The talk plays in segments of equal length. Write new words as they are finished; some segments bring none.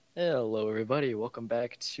Hello, everybody. Welcome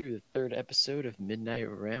back to the third episode of Midnight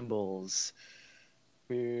Rambles.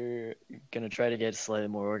 We're gonna try to get slightly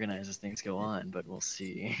more organized as things go on, but we'll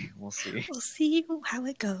see. We'll see. We'll see how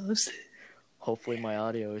it goes. Hopefully, my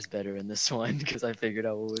audio is better in this one because I figured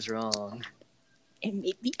out what was wrong. And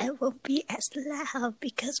maybe I won't be as loud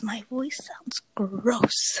because my voice sounds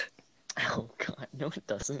gross. Oh God, no, it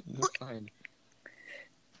doesn't. It's fine.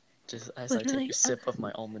 Just as I Literally, take a sip of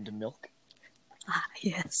my almond milk. Ah,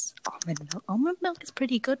 yes. Almond milk. Almond milk is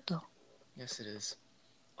pretty good, though. Yes, it is.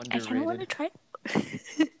 I kind of want to Underrated.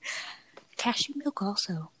 try cashew milk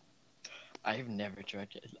also. I've never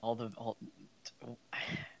tried it.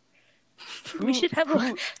 We should have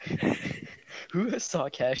a... Who saw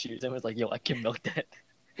cashews and was like, yo, I can milk that?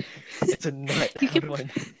 It's a nut. You How can- do I...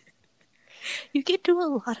 You can do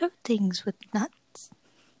a lot of things with nuts.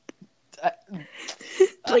 I-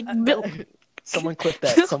 Like milk. Someone clip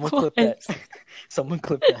that. Someone clip that. Someone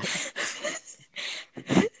clip that.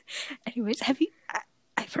 Anyways, have you...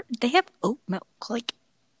 I've heard they have oat milk, like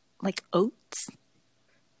oats.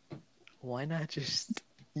 Why not just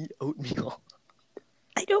eat oatmeal?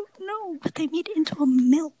 I don't know, but they made it into a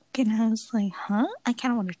milk, and I was like, huh? I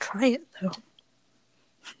kind of want to try it, though.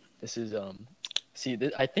 This is see,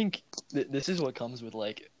 I think this is what comes with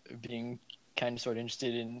like being kind of sort of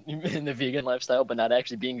interested in the vegan lifestyle, but not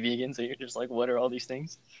actually being vegan. So you're just like, what are all these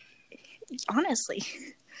things? Honestly.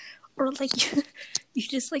 Or like you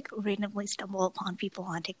just like randomly stumble upon people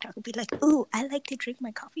on TikTok and be like, ooh, I like to drink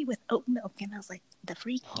my coffee with oat milk, and I was like, the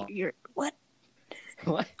freak, you're what?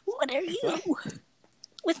 What? What are you?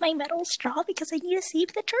 With my metal straw because I need to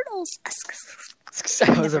save the turtles. I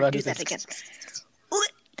was Never about do to say. that again.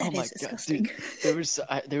 That is disgusting. Dude,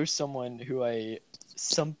 there was someone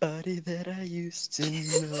somebody that I used to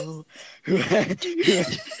know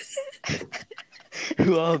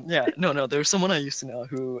there was someone I used to know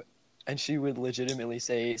who, and she would legitimately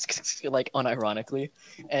say like unironically,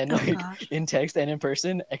 and like in text and in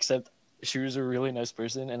person, except she was a really nice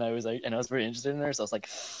person, and I was very interested in her, so I was like,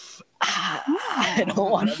 I don't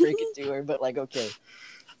want to break it to her, but like, okay.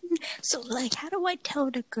 So, like, how do I tell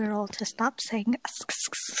the girl to stop saying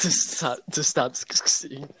to stop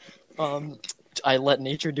I let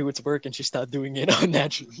nature do its work and she stopped doing it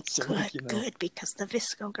unnaturally. So good, like, good, because the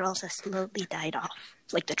Visco girls have slowly died off.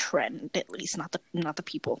 Like the trend, at least, not the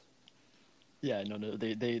people. Yeah, no,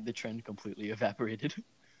 the trend completely evaporated.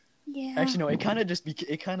 Yeah. Actually, no, it kind of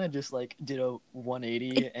just like did a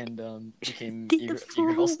 180 and became Did the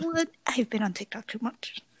full e-girls. one. I've been on TikTok too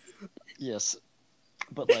much. Yes,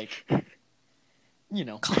 but like,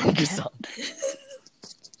 just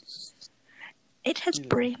it has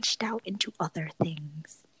branched out into other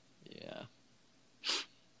things. Yeah.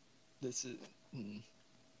 This is.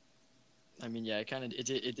 I mean, yeah,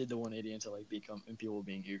 it did the 180 into like people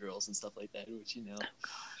being e-girls and stuff like that, which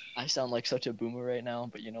I sound like such a boomer right now,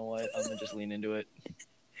 but you know what? I'm gonna just lean into it.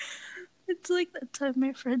 It's like that time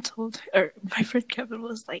my friend Kevin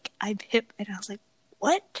was like, "I'm hip," and I was like,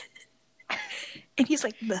 "What?" And he's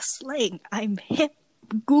like, "The slang, I'm hip.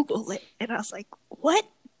 Google it." And I was like, "What?"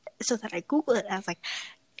 So then I Googled it, and I was like,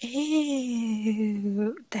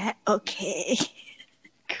 "Ew, that okay."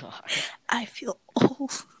 God. I feel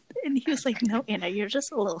old. And he was like, "No, Anna, you're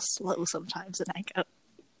just a little slow sometimes." And I go,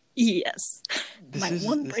 "Yes, my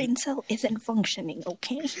brain cell isn't functioning,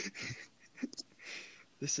 okay?"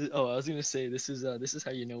 I was gonna say this is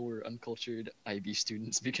how you know we're uncultured IB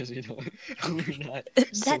students, because we're not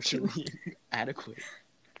socially adequate.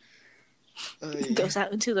 Goes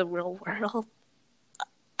out into the real world.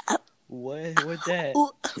 What that?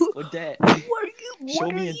 What that?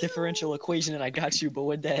 Show me a differential equation and I got you, but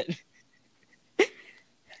what that?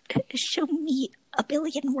 Show me a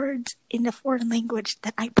billion words in a foreign language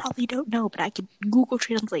that I probably don't know, but I can Google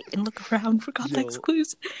Translate and look around for context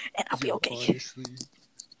clues, and I'll be okay.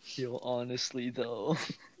 Honestly though.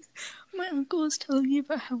 My uncle was telling me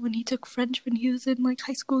about how when he took French when he was in like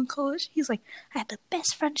high school and college, he's like, I had the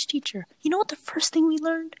best French teacher. You know what the first thing we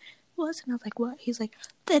learned was? And I was like, what? He's like,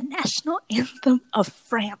 the national anthem of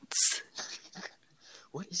France.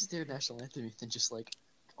 What is their national anthem? You think just like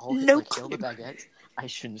all no Hail the Baguette? I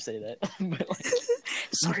shouldn't say that. But like,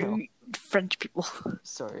 sorry, French people.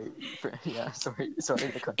 Sorry. Sorry.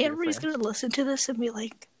 The country. Everybody's gonna listen to this and be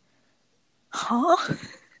like, huh?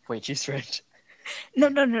 Wait, she's French?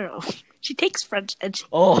 No. She takes French and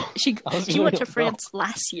she went to France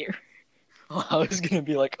last year. Oh, I was gonna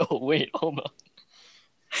be like, oh wait, hold on.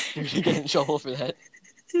 You're gonna get in trouble for that.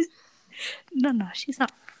 No, she's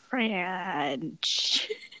not French.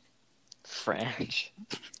 French.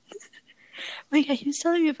 But yeah, he was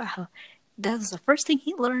telling me about how that was the first thing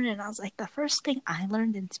he learned, and I was like, the first thing I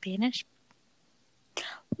learned in Spanish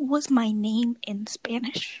was my name in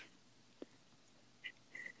Spanish.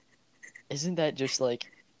 Isn't that just like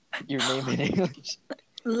your name in English?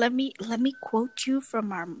 Let me quote you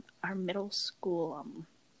from our middle school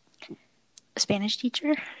Spanish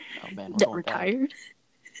teacher that retired.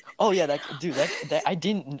 Oh yeah,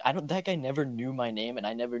 that guy never knew my name and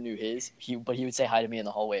I never knew his. But he would say hi to me in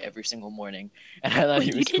the hallway every single morning, and I thought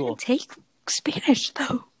he was cool. You didn't take Spanish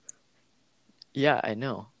though. Yeah, I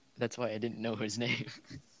know. That's why I didn't know his name.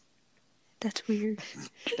 That's weird.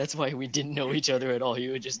 That's why we didn't know each other at all. He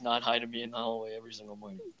would just nod hi to me in the hallway every single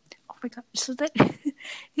morning. Oh my god! So that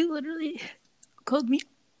he literally called me,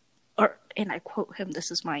 and I quote him. This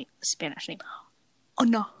is my Spanish name. Oh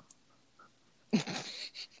no.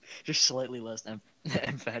 Just slightly less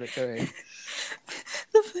emphatic. All right.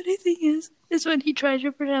 The funny thing is when he tried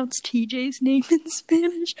to pronounce TJ's name in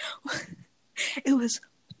Spanish, it was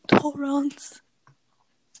Torrance.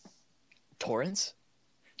 Torrance?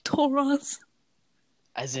 Torrance.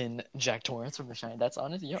 As in Jack Torrance from The Shining. That's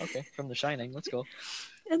honest. Yeah, okay. From The Shining. Let's go.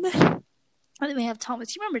 And then we have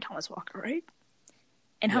Thomas. You remember Thomas Walker, right?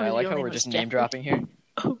 And I like how we're just name dropping here.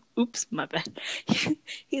 Oh, oops, my bad.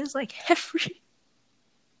 He was like Jeffrey.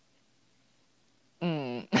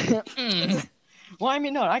 Well, I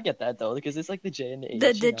mean, no, I get that though, because it's like the J and the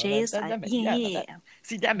H. The J is yeah.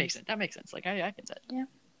 See, that makes sense. That makes sense. Like, I get that. Yeah.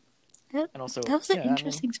 And also, that was an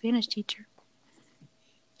interesting Spanish teacher.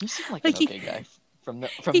 You seem like an okay guy from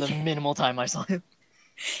the minimal time I saw him.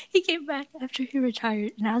 He came back after he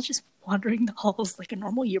retired, and I was just wandering the halls like a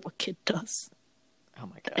normal yearbook kid does. Oh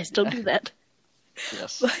my god! I still do that.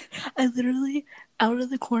 Yes. But I literally, out of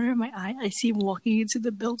the corner of my eye, I see him walking into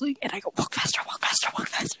the building, and I go, walk faster, walk faster, walk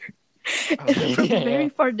faster. Okay, and from very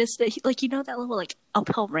far distance, like, you know that little, like,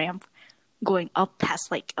 uphill ramp going up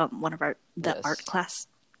past, like, one of the art class?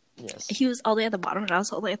 Yes. He was all the way at the bottom, and I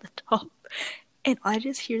was all the way at the top. And I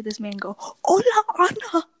just hear this man go, Hola,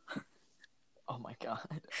 Ana! Oh my god.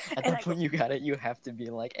 At that point, you got it. You have to be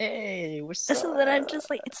like, hey, what's up? So then I'm just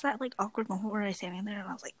like, it's that, like, awkward moment where I'm standing there, and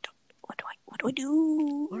I was like, what do I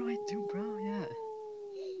do? What do I do, bro? Yeah.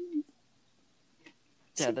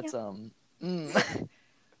 Yeah, that's,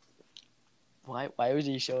 Why would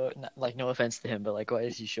he show up? Like, no offense to him, but, like, why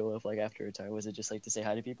did he show up, like, after retire? Was it just, like, to say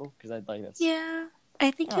hi to people? Because I'd like that's... Yeah.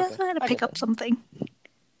 I think he also had to pick up something.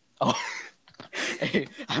 Oh. Hey,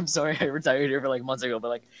 I'm sorry I retired here for, like, months ago, but,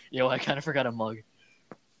 like, yo, I kind of forgot a mug.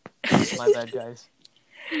 My bad, guys.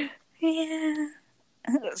 Yeah.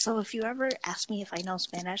 So if you ever ask me if I know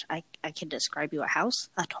Spanish, I can describe you a house,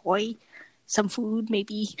 a toy, some food,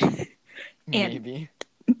 maybe. Maybe.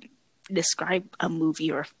 Describe a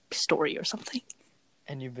movie or a story or something.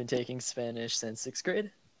 And you've been taking Spanish since 6th grade?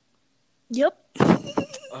 Yep.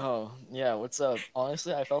 Oh, yeah, what's up?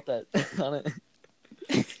 Honestly, I felt that on it.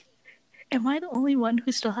 Am I the only one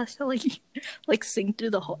who still has to, like sing through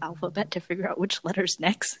the whole alphabet to figure out which letter's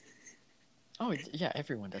next? Oh, yeah,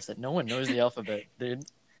 everyone does that. No one knows the alphabet, dude.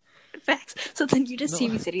 Facts. So then you just see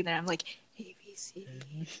me sitting there, I'm like, A, B, C,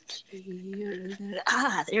 G,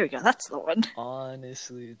 there we go, that's the one.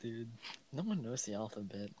 Honestly, dude, no one knows the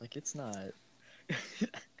alphabet. Like, it's not... I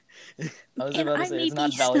was about to say, it's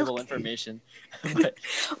not valuable information. But...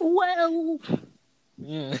 Well...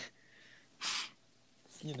 Yeah.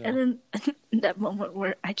 You know. And then that moment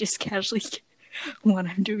where I just casually, when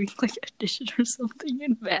I'm doing like addition or something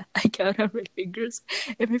in math, I count on my fingers.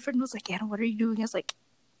 And my friend was like, Anna, what are you doing? I was like,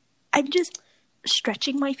 I'm just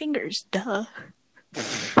stretching my fingers. Duh.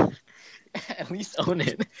 At least own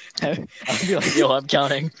it. I'll be like, yo, I'm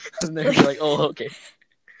counting. And they'll be like, oh, okay.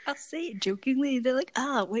 I'll say it jokingly. They're like,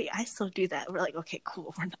 wait, I still do that. We're like, okay,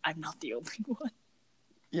 cool. I'm not the only one.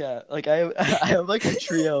 Yeah, like I have like a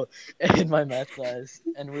trio in my math class,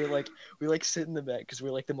 and we sit in the back because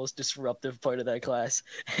we're like the most disruptive part of that class,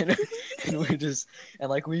 and we're just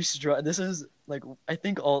like this is like I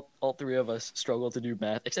think all three of us struggle to do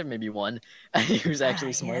math except maybe one who's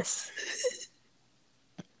actually smart. Yes.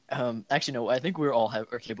 Actually no, I think we're all are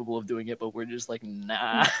capable of doing it, but we're just like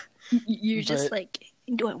nah. You're just like,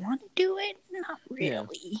 do I want to do it? Not really. Yeah.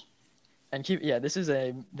 And this is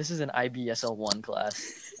an IBSL 1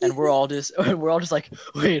 class, and we're all just like,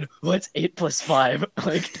 wait, what's 8 plus 5?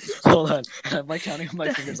 Like, hold on, and I'm like counting on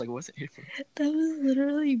my fingers, like, what's 8 plus? That was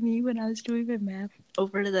literally me when I was doing my math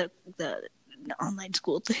over to the online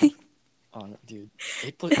school thing. Oh, dude,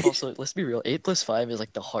 8 plus. Also, let's be real, 8 plus 5 is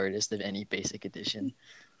like the hardest of any basic addition.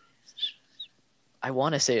 I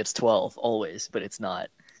want to say it's 12 always, but it's not.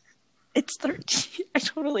 It's 13. I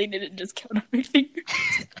totally didn't just count on my fingers.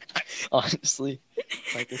 Honestly,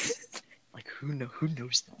 like who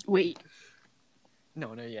knows that? Wait,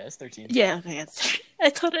 No, yeah, it's 13. Yeah, okay, I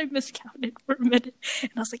thought I miscounted for a minute,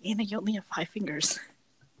 and I was like, Anna, you only have 5 fingers.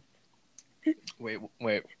 Wait.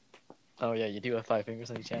 Oh yeah, you do have 5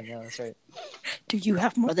 fingers on each hand. Yeah, that's right. Do you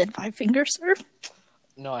have more than 5 fingers, sir?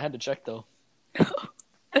 No, I had to check though.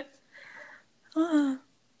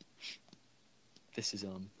 This is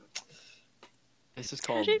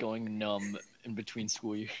called going numb in between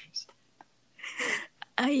school years.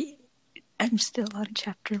 I'm still on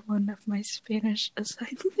chapter 1 of my Spanish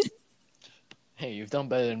assignment. Hey, you've done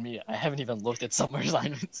better than me. I haven't even looked at summer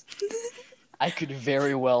assignments. I could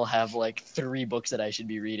very well have like 3 books that I should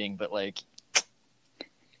be reading, but like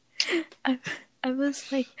I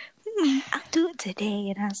was like, I'll do it today,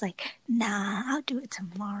 and I was like, nah, I'll do it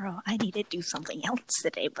tomorrow. I need to do something else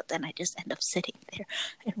today, but then I just end up sitting there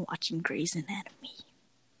and watching Grey's Anatomy.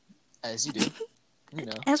 As you do. You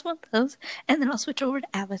know. As one does. And then I'll switch over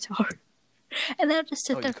to Avatar. And then I'll just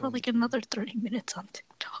sit there for like another 30 minutes on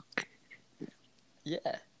TikTok.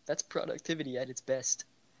 Yeah, that's productivity at its best.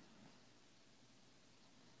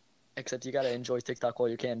 Except you gotta enjoy TikTok while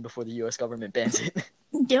you can before the US government bans it.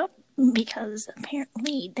 Yep, because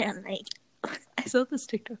apparently they're like, I saw this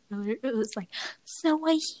TikTok earlier. It was like, so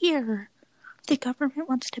I hear the government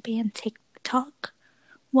wants to ban TikTok.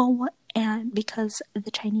 Well, what? And because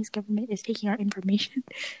the Chinese government is taking our information,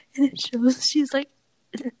 and it shows she's like,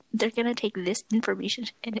 they're gonna take this information,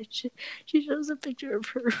 and she shows a picture of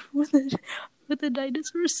her with a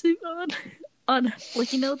dinosaur suit on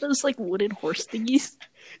like, you know, those like wooden horse thingies.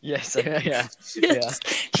 Yes, yeah. Yes. Yeah.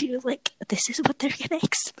 She was like, this is what they're gonna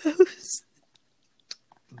expose.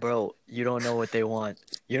 Bro, you don't know what they want.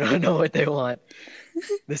 You don't know what they want.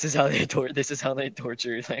 This is how they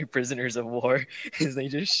torture like prisoners of war. Is they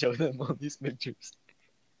just show them all these pictures.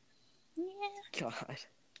 Yeah. God.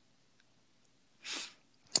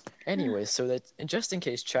 Anyway, so that just in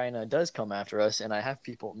case China does come after us, and I have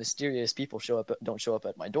mysterious people don't show up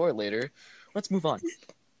at my door later, let's move on.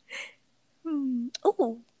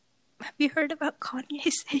 Oh, have you heard about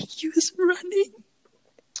Kanye saying he was running?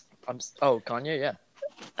 Kanye, yeah.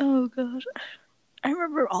 Oh gosh, I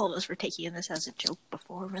remember all of us were taking this as a joke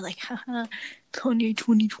before. We're like, haha, Kanye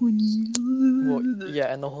 2020. Well,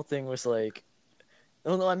 yeah, and the whole thing was like,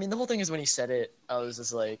 no, I mean the whole thing is when he said it, I was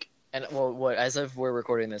just like, and well, what as if we're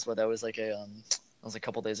recording this, that was like that was a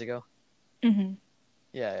couple days ago. Mm-hmm.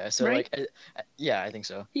 Yeah. So right? yeah, I think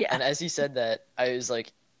so. Yeah. And as he said that, I was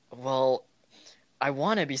like, well, I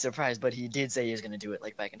want to be surprised, but he did say he was going to do it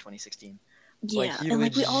like back in 2016. Yeah, like he and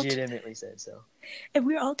like legitimately said so. And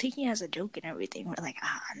we were all taking it as a joke and everything. We're like,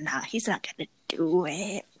 nah, he's not gonna do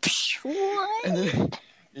it. What? And then,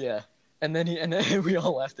 yeah, and then we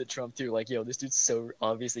all laughed at Trump too. Like, yo, this dude's so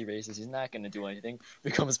obviously racist. He's not gonna do anything.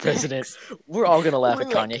 Becomes president. We're all gonna laugh at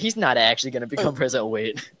Kanye. He's not actually gonna become president.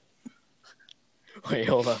 Wait,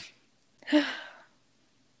 hold up.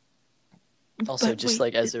 Also,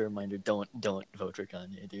 like as a reminder, don't vote for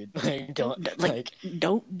Kanye, dude. Like,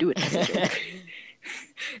 don't do it as a joke.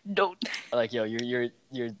 Don't. Like, yo, you're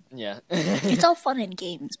yeah. It's all fun and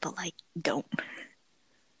games, but like, don't.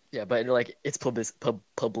 Yeah, but like it's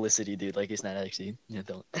publicity, dude. Like it's not actually. Yeah,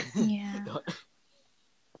 don't. Yeah. Don't.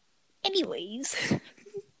 Anyways.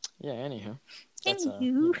 Yeah. Anywho.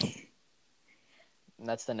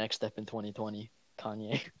 That's the next step in 2020.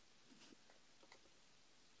 Kanye.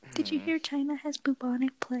 Did you hear China has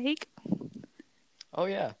bubonic plague? Oh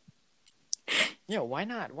yeah. Yeah, why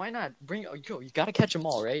not? Bring you gotta catch them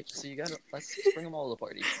all, right? So let's bring them all to the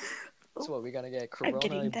party. So what, we gotta get Corona,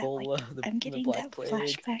 Ebola, I'm getting the Black that Plague.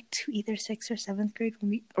 flashback to either 6th or 7th grade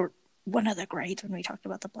or one of the grades when we talked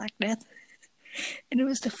about the Black Death. And it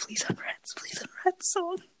was the Fleas on Rats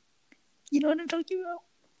song. You know what I'm talking about?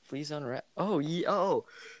 Fleas on Rats. Oh, yeah. Oh,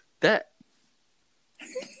 that.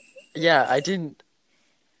 Yeah, I didn't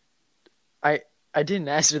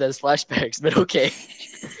ask for those flashbacks, but okay.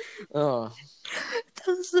 Oh. That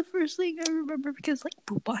was the first thing I remember because, like,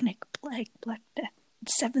 bubonic plague, Black Death,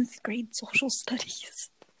 7th grade social studies,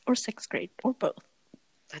 or 6th grade, or both.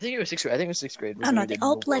 I think it was 6th grade. I think it was 6th grade. Oh no, they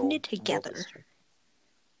all blended together.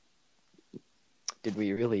 Did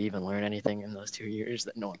we really even learn anything in those 2 years?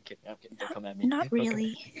 No, I'm kidding. Don't come at me. Not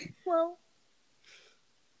really. Okay. Well.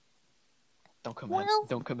 Don't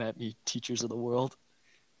come at me, teachers of the world.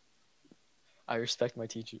 I respect my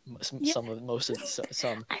teachers. Some.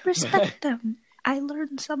 I respect them. I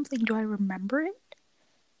learned something. Do I remember it?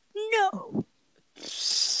 No.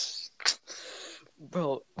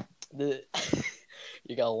 Bro,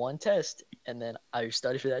 you got one test, and then I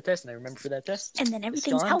studied for that test, and I remember for that test. And then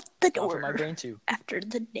everything's out the door. Off of my brain too. After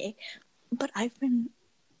the day. But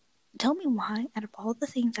tell me why, out of all the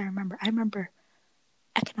things I remember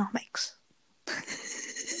economics.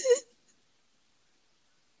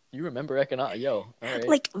 You remember economics? Yo, all right.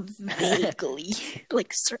 Like vaguely.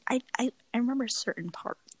 Like I remember certain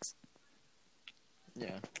parts.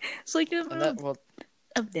 Yeah. So like And that, well,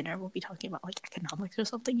 of dinner we'll be talking about like economics or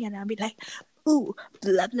something, and I'll be like, ooh,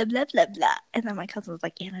 blah blah blah blah blah. And then my cousin was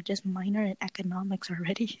like, Anna, just minor in economics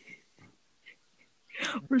already.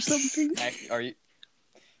 Or something. are you?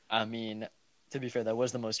 I mean, to be fair, that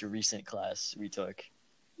was the most recent class we took.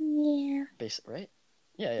 Yeah. Right?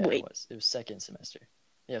 Yeah, Wait. It was second semester.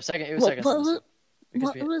 Yeah, second. It was second semester.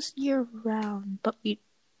 It was year round, but we.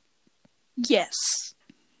 Yes.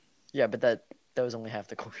 Yeah, but that was only half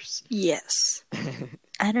the course. Yes.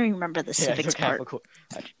 I don't remember the civics part.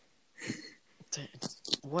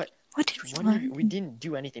 What? What did we learn? We didn't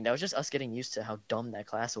do anything. That was just us getting used to how dumb that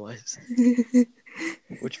class was.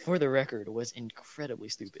 Which, for the record, was incredibly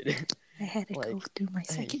stupid. I had to go through my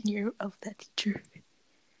second year of that teacher.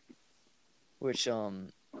 Which,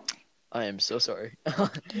 I am so sorry.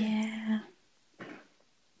 Yeah.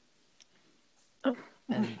 Oh,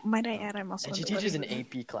 and, might I add, I'm also. And she teaches an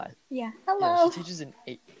AP class. Yeah. Hello. Yeah, she teaches an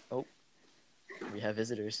AP. Oh, we have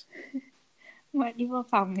visitors. What đi vào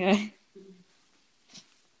phòng rồi.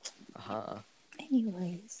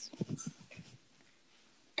 Anyways.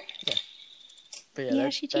 Yeah. But yeah,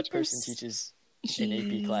 that person teaches an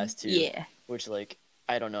AP class too. Yeah. Which, like,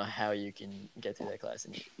 I don't know how you can get through that class.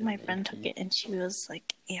 My friend took it and she was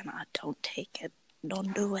like, Anna, don't take it.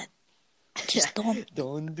 Don't do it. Just don't.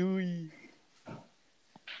 Don't do it.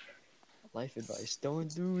 Life advice,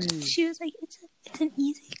 don't do it. She was like, it's an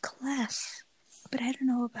easy class, but I don't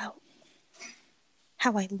know about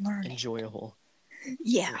how I learn enjoyable.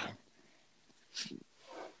 Yeah.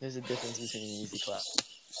 There's a difference between an easy class.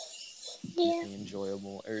 Yeah.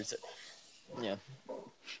 Enjoyable, or is it? Yeah.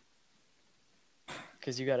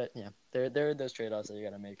 Because you gotta, there are those trade-offs that you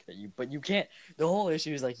gotta make but you can't. The whole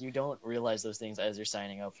issue is like you don't realize those things as you're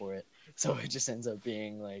signing up for it, so it just ends up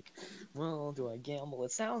being like, well, do I gamble?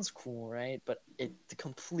 It sounds cool, right? But it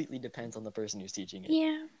completely depends on the person who's teaching it.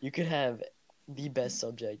 Yeah. You could have the best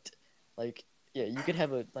subject, like, yeah, you could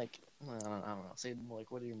have a like, I don't know, say like,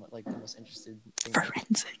 what are you like the most interested thing?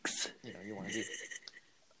 Forensics. You want to do.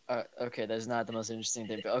 Okay, that's not the most interesting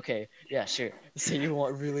thing, but okay, yeah, sure. So you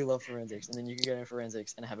really love forensics, and then you could get in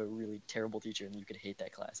forensics and have a really terrible teacher, and you could hate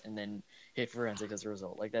that class, and then hate forensics as a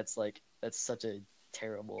result. That's such a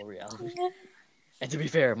terrible reality. Yeah. And to be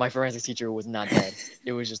fair, my forensics teacher was not bad.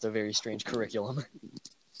 It was just a very strange curriculum.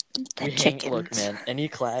 Look, man, any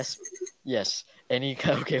class, yes,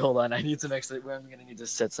 okay, hold on, I'm gonna need to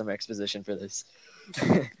set some exposition for this.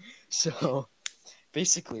 So.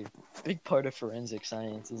 Basically, a big part of forensic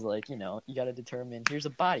science is like, you gotta determine, here's a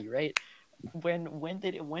body, right? When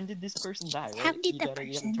did this person die, right? How did you gotta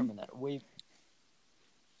determine that.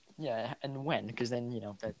 Yeah, and when, because then,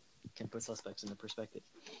 that can put suspects into perspective.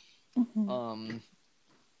 Mm-hmm.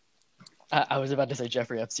 I was about to say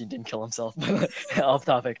Jeffrey Epstein didn't kill himself, off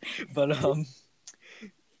topic, but,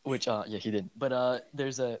 which, yeah, he didn't. But,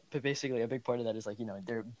 but basically a big part of that is like,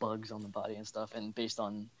 there are bugs on the body and stuff, and based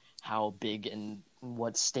on how big and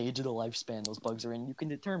what stage of the lifespan those bugs are in, you can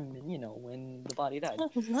determine, when the body died.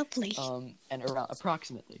 Oh, lovely. And around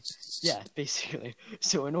approximately. Yeah, basically.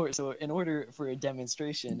 So in order for a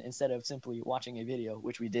demonstration, instead of simply watching a video,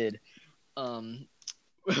 which we did,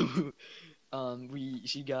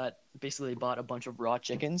 she bought a bunch of raw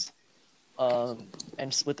chickens,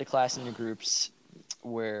 and split the class into groups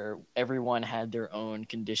where everyone had their own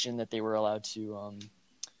condition that they were allowed to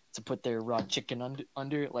put their raw chicken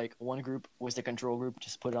under. Like, one group was the control group,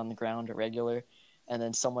 just put it on the ground, a regular, and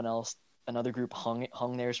then another group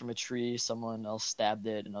hung theirs from a tree, someone else stabbed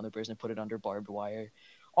it, another person put it under barbed wire.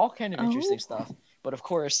 All kind of interesting stuff. But of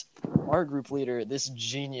course, our group leader, this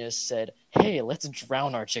genius, said, hey, let's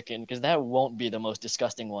drown our chicken, because that won't be the most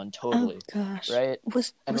disgusting one, totally. Oh, gosh. Right?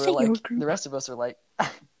 Was it your group? The rest of us are like...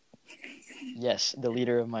 Yes, the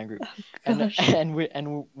leader of my group. Oh, and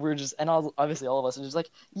we're just, and obviously all of us are just like,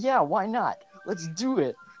 yeah, why not? Let's do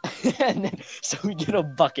it. And then, so we get a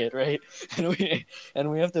bucket, right? And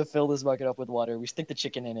we have to fill this bucket up with water. We stick the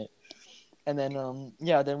chicken in it. And then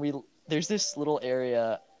there's this little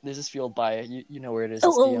area, there's this field by, you know where it is.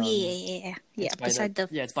 Yeah.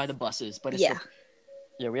 It's by the buses, but it's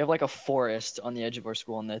we have like a forest on the edge of our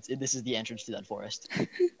school, and this is the entrance to that forest.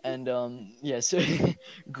 And so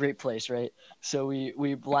great place, right? So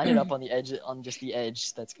we line it up on the edge,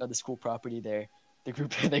 that's the school property there.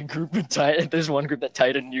 There's one group that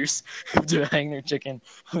tied a noose to hang their chicken,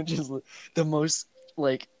 which is the most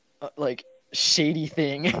like shady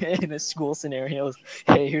thing in a school scenario.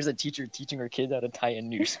 Hey, here's a teacher teaching her kids how to tie a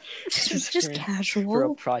noose. Just casual for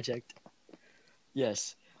a project.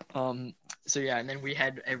 Yes. So yeah, and then we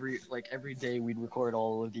had every day we'd record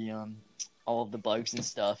all of the bugs and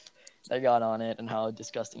stuff that got on it and how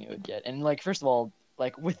disgusting it would get. And like first of all,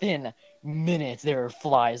 like within minutes there are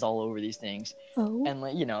flies all over these things. Oh. And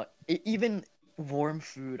like, even warm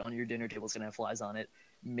food on your dinner table is gonna have flies on it,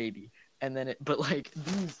 maybe. And then but like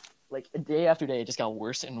these like day after day it just got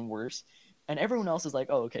worse and worse. And everyone else is like,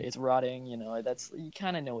 oh, okay, it's rotting. That's you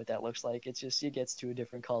kind of know what that looks like. It's just it gets to a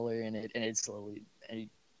different color and it slowly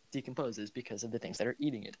decomposes because of the things that are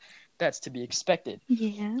eating it. That's to be expected.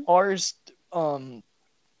 Yeah. Ours, yo,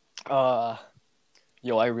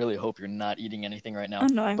 I really hope you're not eating anything right now. Oh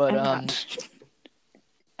no, I'm not.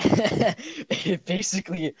 It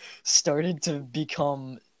basically started to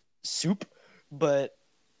become soup, but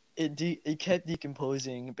it kept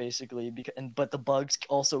decomposing basically but the bugs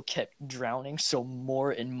also kept drowning, so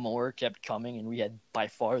more and more kept coming, and we had by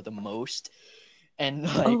far the most. And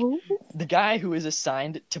like the guy who is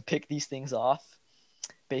assigned to pick these things off,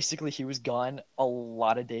 basically he was gone a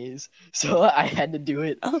lot of days, so I had to do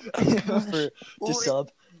it to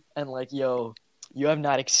sub. And like, yo, you have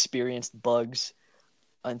not experienced bugs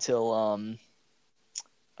until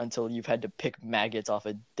you've had to pick maggots off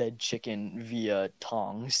a dead chicken via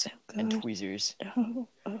tongs and tweezers no.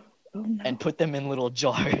 and put them in little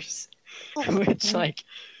jars. Which like,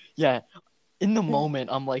 yeah, in the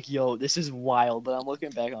moment I'm like, yo, this is wild, but I'm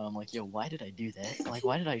looking back on it, I'm like, yo, why did I do that? Like,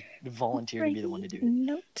 why did I volunteer to be the one to do it?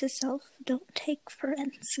 Note to self, don't take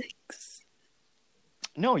forensics.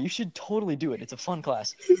 No, you should totally do it. It's a fun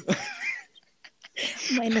class.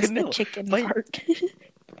 Minus the chicken part.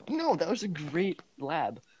 No, that was a great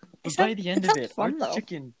lab. But by the end of it, our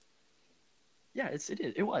chicken... Yeah,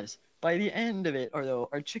 it was. By the end of it,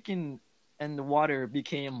 our chicken and the water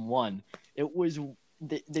became one. It was...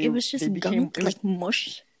 it was just gunk, like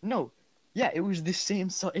mush? No. Yeah, it was the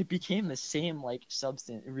same... it became the same, like,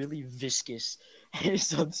 substance. Really viscous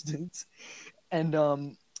substance. And,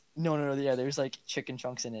 no, yeah, there's, like, chicken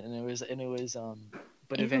chunks in it. And it was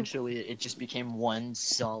but eventually it just became one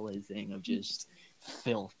solid thing of just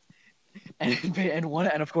filth.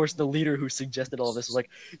 And of course the leader who suggested all this was like,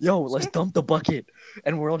 yo, let's dump the bucket.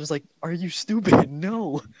 And we're all just like, are you stupid?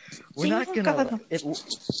 No, we're not gonna.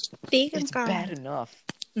 It's bad enough.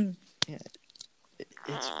 Yeah,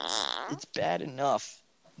 it's bad enough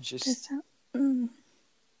just in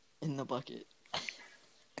the bucket.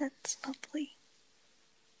 That's lovely.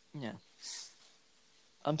 Yeah,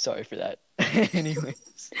 I'm sorry for that.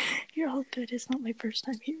 Anyways, you're all good. It's not my first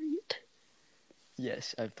time hearing it.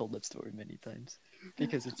 Yes, I've told that story many times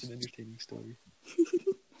because it's an entertaining story.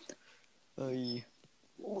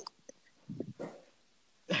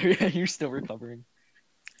 You're still recovering.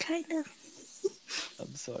 Kind of.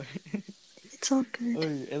 I'm sorry. It's all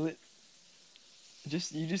good.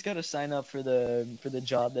 You just gotta sign up for the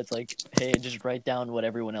job that's like, hey, just write down what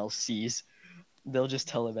everyone else sees. They'll just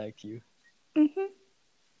tell it back to you. Mhm.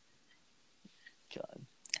 God.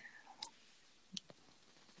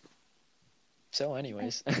 So,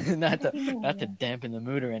 anyways, not to dampen the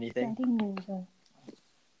mood or anything.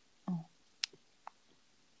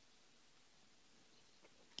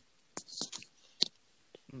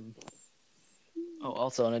 Oh,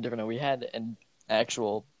 also on a different note, we had an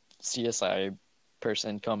actual CSI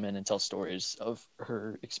person come in and tell stories of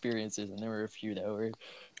her experiences, and there were a few that were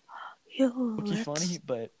funny,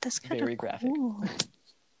 but that's very graphic. Cool.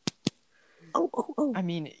 Oh. I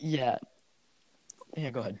mean, yeah.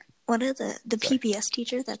 Yeah, go ahead. One of the PBS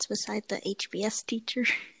teacher that's beside the HBS teacher.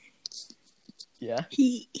 Yeah.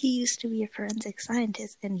 He used to be a forensic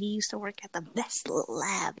scientist, and he used to work at the best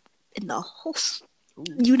lab in the whole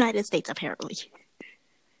United States, apparently.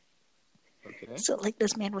 Okay. So, like,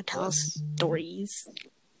 this man would tell us stories,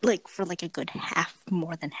 like, for, like, a good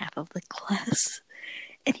more than half of the class.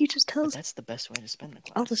 And he just tells... But that's the best way to spend the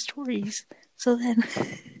class. All the stories. So then,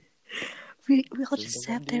 we all just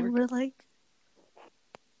sat there and we're like,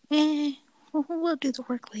 we'll do the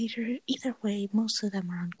work later. Either way, most of them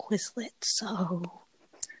are on Quizlet, so...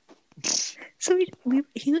 So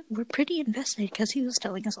we're pretty invested because he was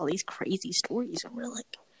telling us all these crazy stories, and we're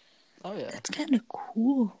like, oh yeah, that's kind of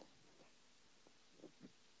cool.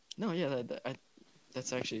 No, yeah,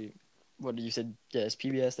 that's actually what you said. Yes,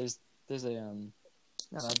 PBS. There's a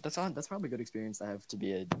no, that's probably a good experience to have to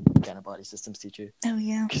be a kind of body systems teacher. Oh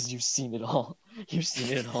yeah, because you've seen it all. You've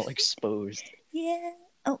seen it all exposed. Yeah.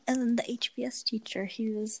 Oh, and then the HBS teacher,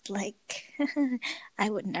 he was like, I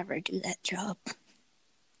would never do that job.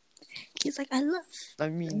 He's like, I love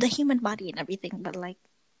the human body and everything, but like,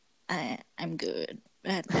 I'm good.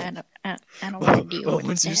 I don't want to deal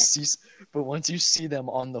with that. But once you see them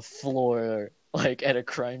on the floor, like at a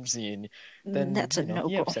crime scene, then That's a you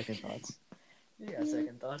no-go. have second thoughts. You got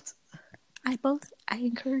second thoughts. I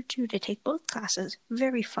encourage you to take both classes.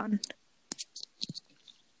 Very fun.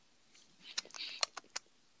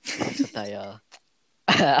 Except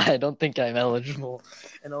I don't think I'm eligible,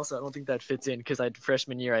 and also I don't think that fits in because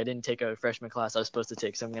freshman year I didn't take a freshman class I was supposed to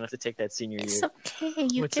take, so I'm gonna have to take that senior year. It's okay.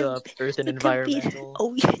 What's up, Earth and Environmental?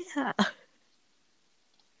 Oh yeah.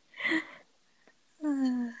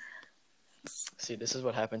 See, this is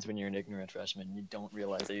what happens when you're an ignorant freshman. You don't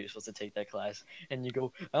realize that you're supposed to take that class, and you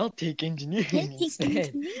go, "I'll take engineering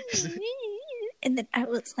instead." And then I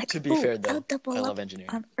was like, to be fair, though, I'll double I up love engineering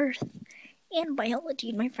on Earth and biology.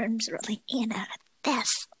 And my friends were like, Anna,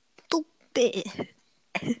 that's stupid.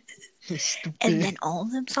 And then all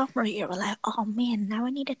of them sophomore year were like, oh man, now I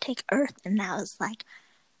need to take Earth. And I was like,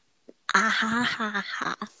 ah ha ha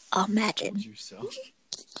ha. Imagine. You so.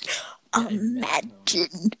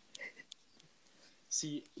 Imagine.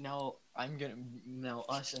 See, now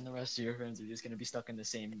us and the rest of your friends are just gonna be stuck in the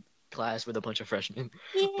same class with a bunch of freshmen,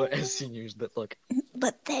 but as seniors. But look,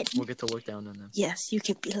 then we'll get to look down on them. Yes, you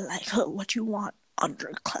could be like, oh, what you want,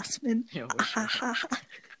 underclassmen? Yeah,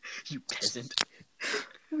 you peasant.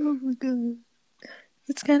 Oh my god,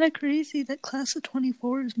 it's kind of crazy that class of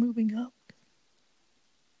 24 is moving up.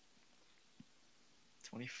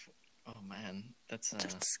 24. Oh man, that's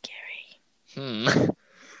scary.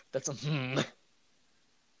 That's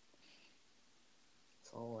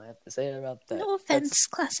That's all I have to say about that. No offense,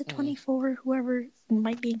 class of 24, whoever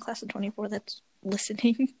might be in class of 24 that's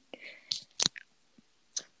listening.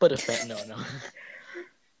 But no.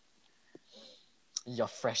 Yeah,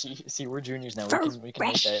 freshie. See, we're juniors now. We can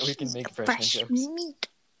make that. We can make freshman jokes. Meat.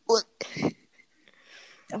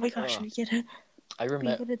 Oh my gosh, we gotta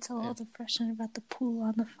tell all the freshmen about the pool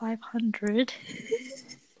on the 500.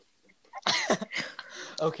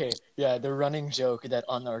 Okay, yeah, the running joke that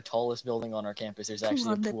on our tallest building on our campus, there's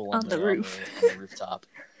actually a pool on the roof. On the rooftop.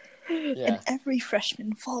 Yeah. And every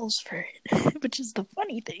freshman falls for it, which is the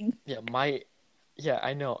funny thing. Yeah,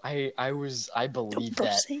 I know. I believed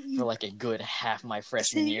that for like a good half my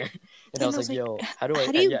freshman year, and I was like, "Yo, how do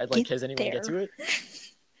has anyone get to it?"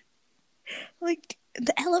 Like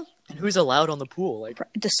the elephant. And who's allowed on the pool? Like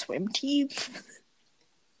the swim team.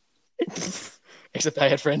 Except I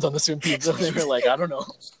had friends on the swim team, so they were like, "I don't know."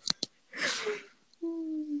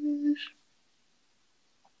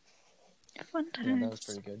 Fun times. Yeah, that was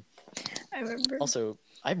pretty good. I remember. Also,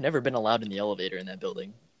 I've never been allowed in the elevator in that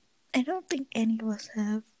building. I don't think any of us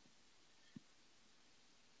have.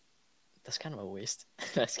 That's kind of a waste.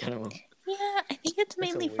 That's kind of a... Yeah, I think it's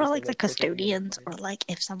mainly for like the custodians or like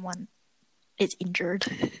if someone is injured.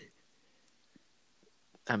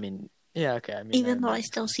 I mean, yeah, okay. I mean, even though I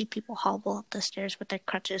still see people hobble up the stairs with their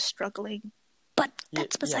crutches struggling. But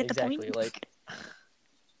that's beside the point. Like,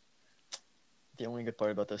 the only good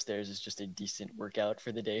part about those stairs is just a decent workout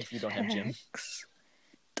for the day if you don't have gym.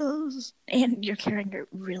 And you're carrying a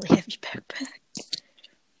really heavy backpack.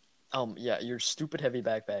 Yeah, your stupid heavy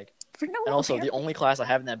backpack. And also, the only class I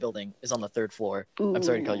have in that building is on the third floor. Ooh. I'm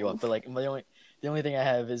sorry to cut you off, but like the only thing I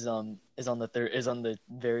have is on the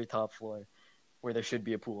very top floor, where there should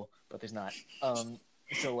be a pool, but there's not.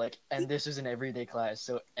 So like, and this is an everyday class,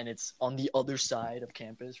 and it's on the other side of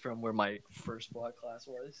campus from where my first block class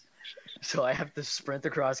was. So I have to sprint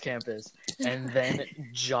across campus and then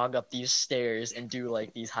jog up these stairs and do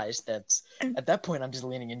like these high steps. At that point, I'm just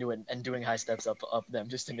leaning into it and doing high steps up them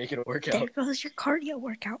just to make it a workout. There goes your cardio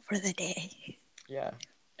workout for the day. Yeah.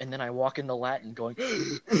 And then I walk in the Latin going...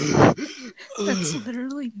 That's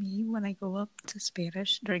literally me when I go up to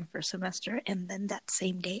Spanish during first semester, and then that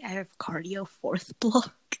same day I have cardio fourth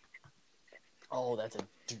block. Oh, that's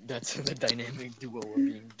the dynamic duo of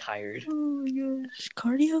being tired. Oh my gosh.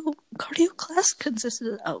 Cardio class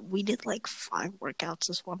consisted of, we did like 5 workouts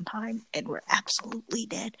this one time, and we're absolutely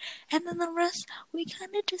dead. And then the rest, we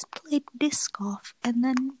kind of just played disc golf, and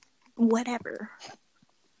then whatever.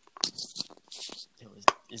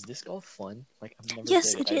 Is disc golf fun? Like, I've never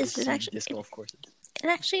yes, played it is. It actually disc golf courses. It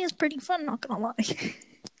actually is pretty fun. Not gonna lie.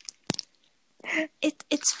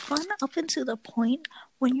 It's fun up until the point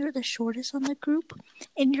when you're the shortest on the group,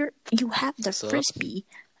 and you have the frisbee,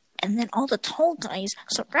 and then all the tall guys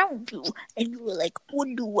surround you, and you're like,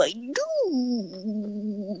 "What do I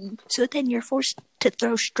do?" So then you're forced to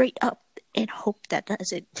throw straight up and hope that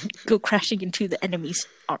doesn't go crashing into the enemy's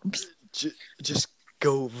arms. Just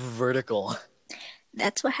go vertical.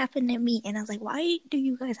 That's what happened to me, and I was like, why do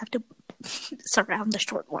you guys have to surround the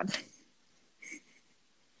short one?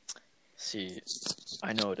 See,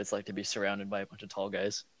 I know what it's like to be surrounded by a bunch of tall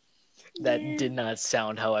guys. That Yeah. did not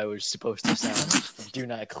sound how I was supposed to sound. Do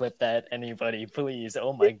not clip that, anybody, please.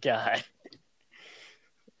 Oh my god.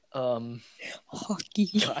 Hockey.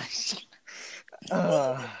 Gosh.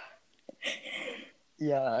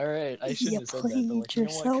 Yeah, alright. I shouldn't You have said that, but played you know what?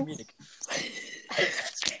 yourself. Comedic.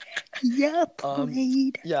 You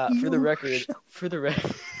played Yeah, for the record, yourself. for the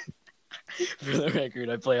record,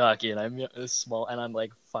 I play hockey and I'm small and I'm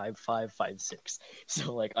like 5'5", 5'6".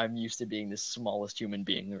 So like I'm used to being the smallest human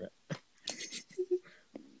being around.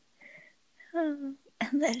 And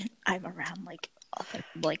then I'm around like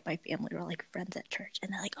my family or like friends at church,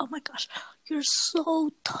 and they're like, "Oh my gosh, you're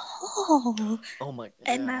so tall!" Oh my,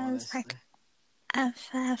 And yeah, I was honestly. like, "I'm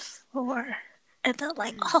 5'4", and they're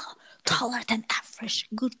like, "Oh, taller than average.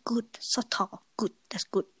 Good, so tall. Good, that's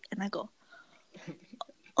good." And I go,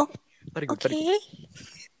 "Oh, Very good, very good.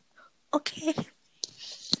 okay."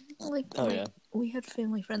 Like, Oh yeah. we had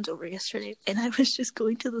family friends over yesterday, and I was just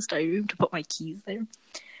going to the study room to put my keys there.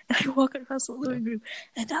 And I walk across the living room,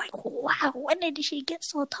 and they're like, "Wow, when did she get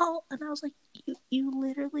so tall?" And I was like, "You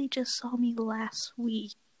literally just saw me last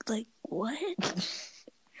week. Like, what?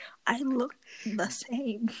 I look the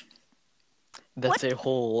same." That's What? a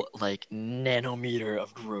whole like nanometer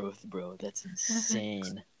of growth, bro. That's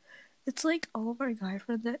insane. It's like all of our guy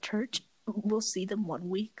friends at church, we'll see them one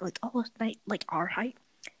week, like all night, like our height,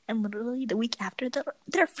 and literally the week after,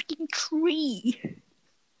 they're a freaking tree.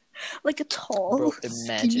 Like a tall, Bro, skinny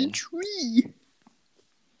imagine. tree.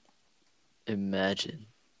 Imagine.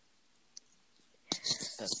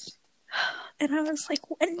 That's, And I was like,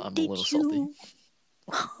 when I'm a did little you... salty.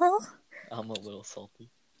 Huh? I'm a little salty.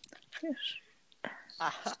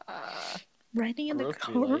 Riding in the Growth,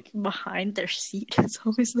 car you're like- behind their seat is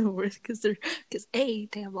always the worst, because A,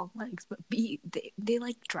 they have long legs, but B, they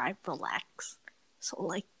like drive relax. So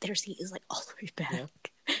like their seat is like all the way back.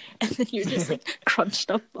 Yeah. And then you're just like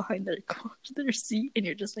crunched up behind their seat, and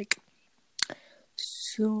you're just like,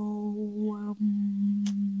 so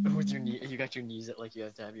With your knee, you got your knees up, like you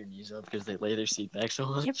have to have your knees up because they lay their seat back so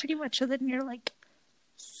much. yeah, pretty much. So then you're like,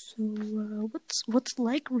 so what's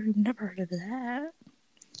leg room? Never heard of that.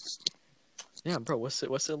 Yeah, bro, what's it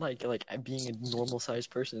like being a normal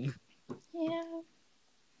sized person? Yeah,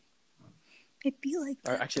 it'd be like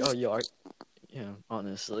Or that. actually, oh, you are. Yeah,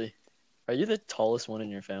 honestly, are you the tallest one in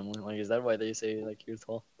your family? Like, is that why they say like you're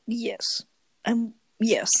tall? Yes.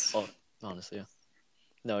 Yes. Oh, honestly, yeah.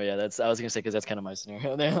 No, yeah, I was gonna say because that's kind of my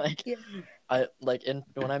scenario. They're like, Yeah. I like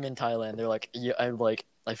when I'm in Thailand, they're like, yeah,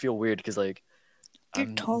 I feel weird because like You're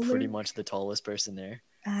I'm taller. pretty much the tallest person there.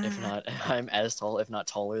 If not, I'm as tall, if not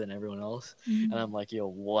taller than everyone else. And I'm like, yo,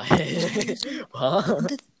 what? Huh?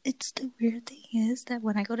 It's the weird thing is that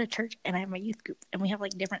when I go to church and I have my youth group and we have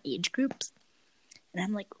like different age groups, and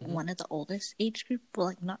I'm like one of the oldest age group, well,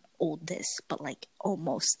 like not oldest, but like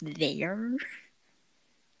almost there.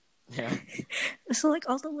 Yeah. So like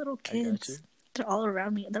all the little kids, they're all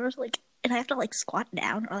around me, and they're like, and I have to like squat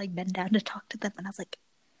down or like bend down to talk to them, and I was like,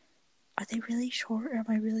 are they really short or am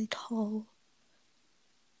I really tall?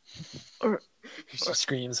 Or She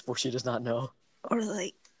screams for she does not know. Or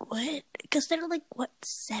like, what? Because they're like, what,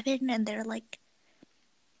 7? And they're like,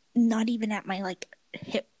 not even at my like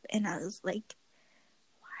hip. And I was like,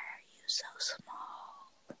 why are you so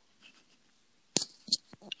small?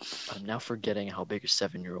 I'm now forgetting how big a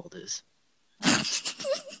 7-year-old is.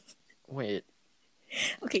 Wait.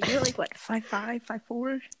 Okay, you're like what, 5'5",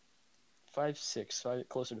 5'4"? 5'6",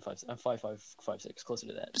 closer to 5'. I'm 5'5", 5'6", closer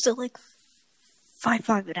to that. So like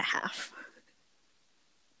 5'5" and a half.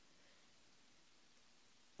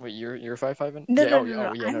 Wait, you're 5'5" and No, yeah, no, no,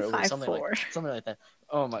 I'm wait, 5'4". something like that.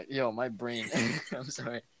 Oh my brain. I'm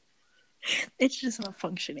sorry. It's just not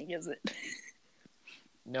functioning, is it?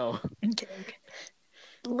 No. Okay.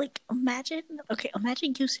 Like, imagine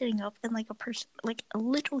you sitting up and like a person, like a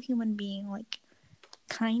little human being, like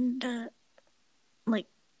kinda like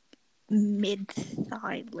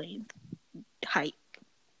mid-thigh length height.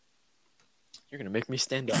 You're gonna make me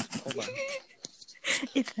stand up. Hold on.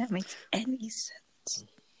 If that makes any sense.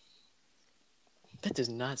 That does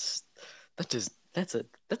not. That's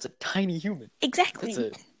a tiny human.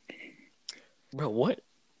 Exactly. Bro, what?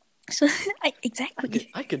 So exactly.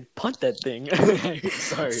 I could punt that thing.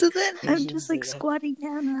 Sorry. So then I'm just like squatting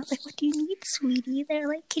down, and I was like, "What do you need, sweetie?" They're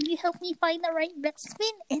like, "Can you help me find the right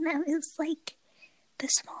vestment?" And I was like, "The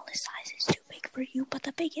smallest size is too big for you, but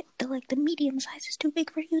the medium size is too big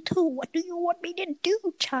for you too. What do you want me to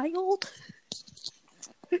do, child?"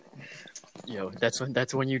 Yo, that's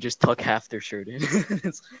when you just tuck half their shirt in.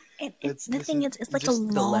 And the thing is, it's like a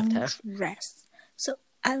long dress. So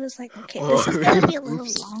I was like, okay, this is gonna be a little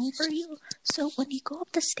long for you. So when you go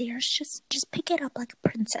up the stairs, just pick it up like a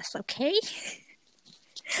princess, okay?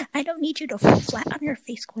 I don't need you to fall flat on your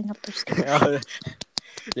face going up those stairs.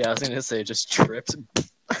 Yeah, I was gonna say just tripped.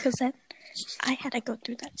 Because then I had to go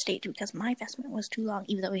through that stage because my vestment was too long,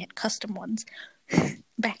 even though we had custom ones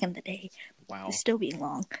back in the day. Wow. It's still being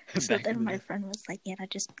long. So then my friend was like, yeah,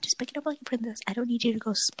 just pick it up like a princess. I don't need you to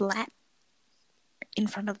go splat in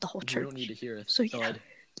front of the whole church. You don't need to hear a so, thud. Yeah.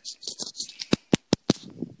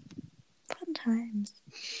 Fun times.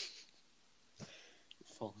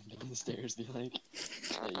 Falling down the stairs, be like...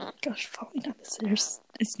 Gosh, falling down the stairs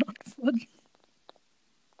is not fun.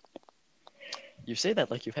 You say that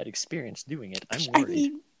like you've had experience doing it. I'm I worried.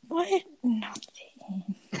 mean, what?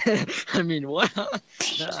 Nothing. I mean, what?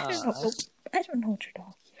 I don't know what you're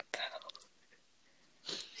talking about.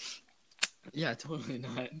 Yeah, totally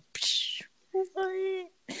not. What?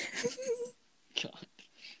 God.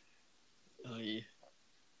 Oh, yeah.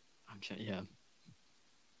 Yeah.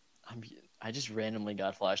 I just randomly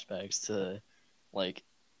got flashbacks to, like,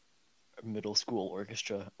 middle school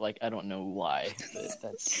orchestra. Like, I don't know why, but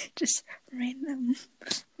that's... Just randomly.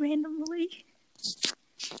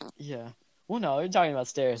 Yeah. Well, no, we're talking about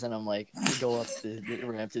stairs, and I'm like, we go up the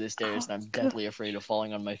ramp to the stairs, and I'm deathly afraid of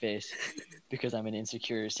falling on my face because I'm an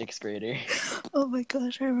insecure 6th grader. Oh my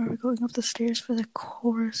gosh, I remember going up the stairs for the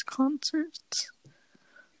chorus concerts.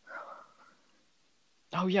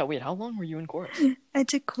 Oh, yeah, wait, how long were you in chorus? I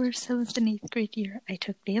took chorus 7th and 8th grade year. I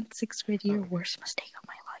took dance 6th grade year. Worst mistake of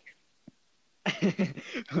my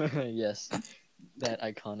life. Yes, that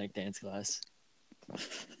iconic dance class.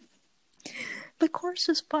 The chorus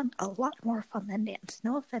is fun. A lot more fun than dance.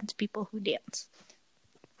 No offense, people who dance.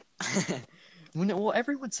 Well,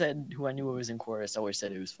 everyone said who I knew was in chorus always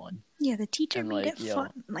said it was fun. Yeah, the teacher made it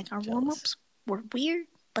fun. Like, our warm-ups were weird,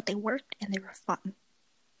 but they worked and they were fun.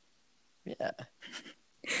 Yeah.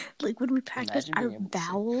 Like, when we practiced our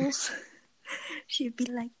vowels, she'd be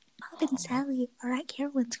like, Bob and Sally are at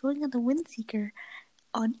Carowinds going on the Windseeker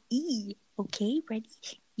on E. Okay, ready?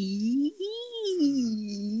 E.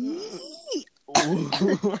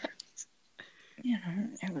 Yeah,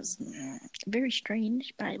 it was very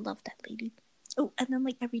strange, but I loved that lady. Oh, and then,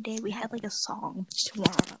 like, every day we had, like, a song to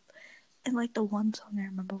warm up. And, like, the one song I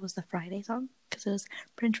remember was the Friday song. Because it was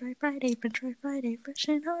French Fry Friday, fresh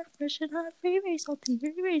and hot, very, very salty,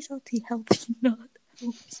 healthy, not,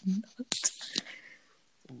 Oh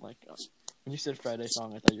my god. When you said Friday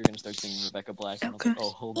song, I thought you were going to start singing Rebecca Black. And I was like, oh,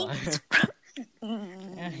 hold on.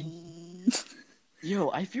 Yo,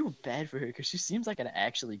 I feel bad for her because she seems like an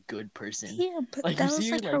actually good person. Yeah, but like, that you was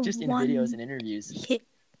see her, like her just in one videos and interviews. Hit,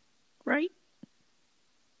 right?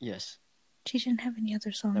 Yes. She didn't have any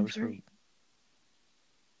other songs, That was right?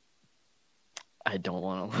 I don't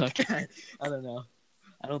want to look. I don't know.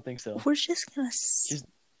 I don't think so. We're just gonna...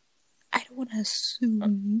 I don't want to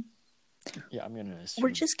assume. Yeah, I'm gonna assume. We're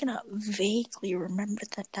just gonna vaguely remember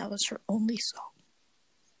that was her only song.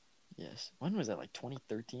 Yes. When was that? Like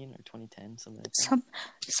 2013 or 2010? Something like that?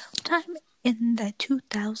 Sometime in the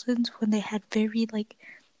 2000s when they had very, like...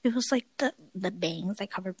 It was like the bangs that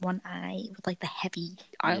covered one eye with, like, the heavy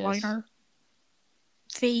eyeliner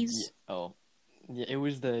phase. Yeah. Oh. Yeah, it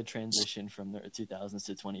was the transition from the 2000s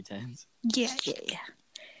to 2010s. Yeah.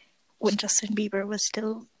 When Justin Bieber was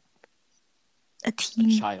still a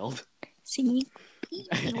teen. Child. Singing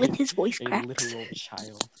with his voice cracked.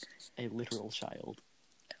 A literal child.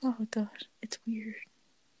 Oh gosh, it's weird.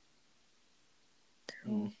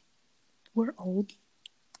 We're old.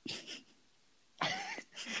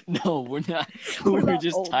 No, we're not. We're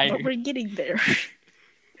just old, tired. But we're getting there.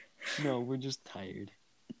 No, we're just tired.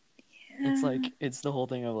 Yeah. It's like, it's the whole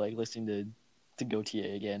thing of like listening to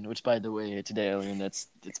Gautier again, which by the way, today I learned it's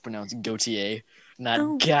pronounced Gautier, not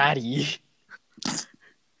Gotti.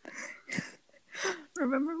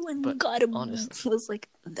 Remember when Gotti was like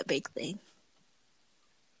the big thing?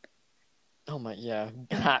 Oh my, yeah.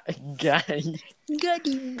 Gotti.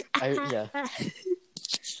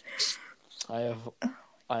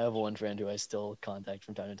 I have one friend who I still contact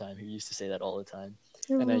from time to time who used to say that all the time.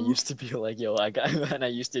 And I used to be like, yo, and I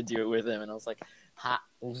used to do it with him, and I was like, ha,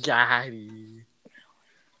 Gotti.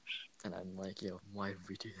 And I'm like, yo, why did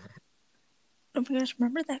we do that? Oh my gosh,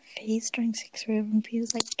 remember that phase during 6th grade when he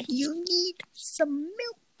was like, you need some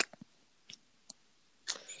milk?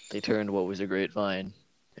 They turned what was a grapevine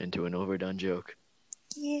into an overdone joke.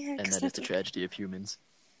 Yeah, and that is the tragedy of humans.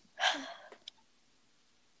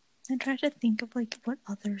 I try to think of, like, what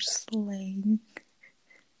other slang.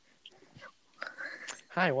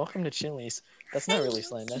 Hi, welcome to Chili's. That's not really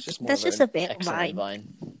slang. That's just more That's of just an a excellent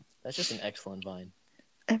vine. That's just an excellent vine.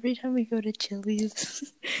 Every time we go to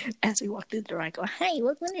Chili's, as we walk through the door, I go, "Hi,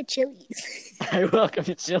 welcome to Chili's." Hi, welcome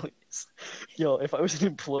to Chili's. Yo, if I was an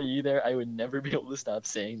employee there, I would never be able to stop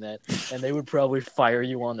saying that, and they would probably fire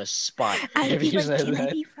you on the spot I'd if be you like, said "Can I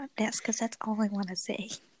that. be front desk?" Because that's all I want to say.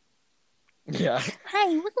 Yeah.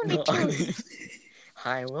 Hi, welcome No, to Chili's.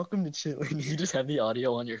 Hi, welcome to Chili's. You just have the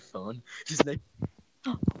audio on your phone. Just like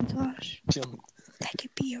Oh my gosh, Chili's. that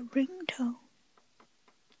could be a ringtone.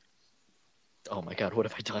 Oh my god, what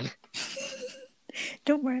have I done?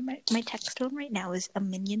 Don't worry, my text tone right now is a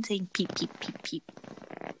minion saying peep, peep, peep, peep.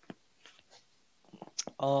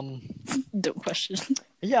 Don't question.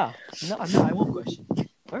 Yeah. No, I won't question.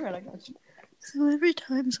 Alright, I got you. So every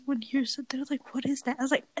time someone hears it, they're like, "What is that?" I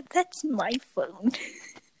was like, "That's my phone."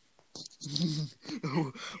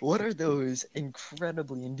 What are those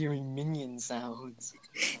incredibly endearing minion sounds?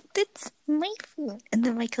 That's my phone. And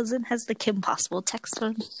then my cousin has the Kim Possible text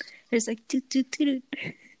phone. There's like toot toot toot.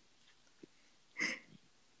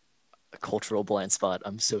 A cultural blind spot.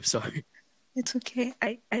 I'm so sorry. It's okay.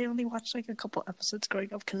 I only watched like a couple episodes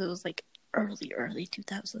growing up because it was like early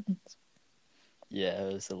 2000s. Yeah,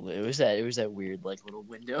 it was that weird like little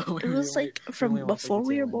window. It was like from before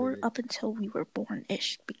we were born up. up until we were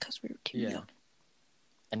born-ish because we were too young.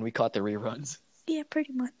 And we caught the reruns. Yeah,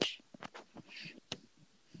 pretty much.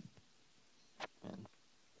 Man, I'm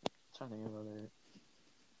trying to think of other.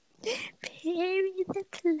 Perry the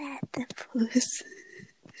Platypus.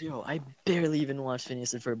 Yo, I barely even watched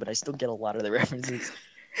Phineas and Ferb, but I still get a lot of the references.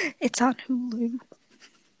 It's on Hulu.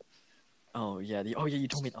 Oh yeah, you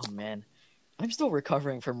told me. Oh man, I'm still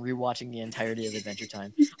recovering from rewatching the entirety of Adventure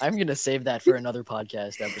Time. I'm gonna save that for another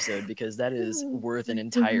podcast episode because that is worth an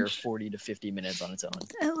entire 40 to 50 minutes on its own.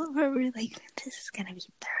 I love how we're like, this is gonna be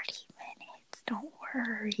 30 minutes. Don't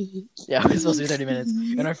worry. Yeah, it was supposed to be 30 minutes,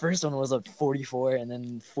 and our first one was like 44, and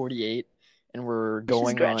then 48, and we're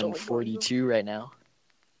going on 42 right now.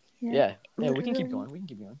 Yeah, we can keep going.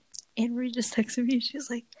 Amber just texted me.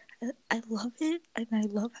 She's like, "I love it, and I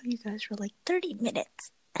love how you guys were like 30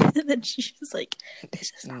 minutes." And then she's like,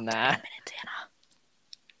 "This is not 30 minutes,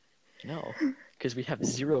 Anna." No, because we have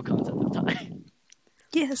zero concept of time.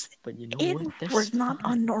 Yes, but you know and what? We're not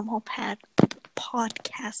on normal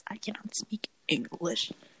podcast. I cannot speak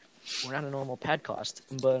English. We're not a normal podcast,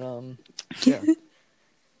 but yeah.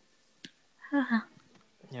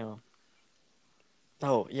 Yeah.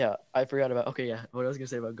 Oh yeah, I forgot about. Okay, yeah, what I was gonna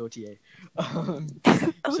say about Gautier.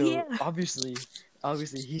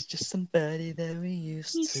 Obviously, he's just somebody that we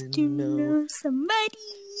used to know.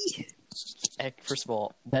 Somebody. First of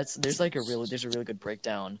all, there's a really good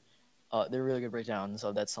breakdown. There are really good breakdowns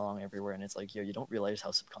of that song everywhere, and it's like, yo, you don't realize how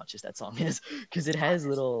subconscious that song is, because it has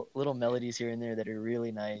little melodies here and there that are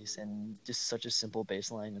really nice, and just such a simple bass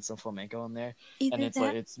line and some flamenco in there, and it's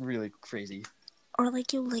like it's really crazy. Or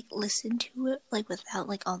like you like listen to it like without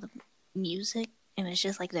like all the music, and it's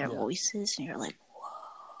just like their voices, and you're like, whoa.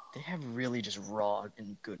 They have really just raw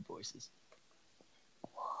and good voices.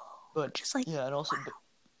 Whoa. But just like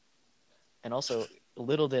and also,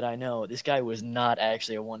 little did I know, this guy was not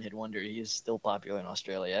actually a one-hit wonder. He is still popular in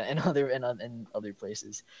Australia and other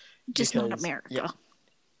places. Just not America.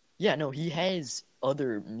 Yeah, no, he has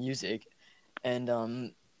other music, and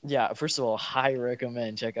first of all, highly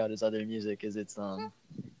recommend check out his other music because it's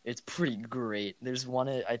pretty great. There's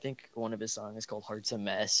I think one of his songs is called Heart's a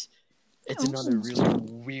Mess. It's another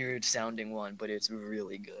really weird sounding one, but it's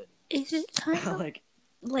really good. Is it kind of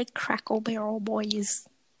like Crackle Barrel Boys?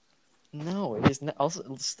 No, it is not.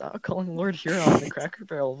 Also, stop calling Lord Huron the Cracker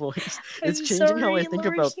Barrel voice. It's changing how I think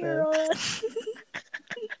about them.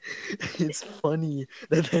 It's funny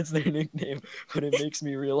that that's their nickname, but it makes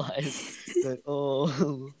me realize that no,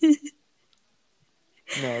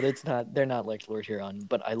 that's not. They're not like Lord Huron,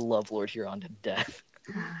 but I love Lord Huron to death.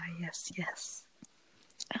 Yes.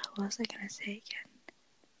 What was I gonna say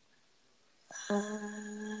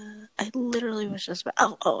again? I literally was just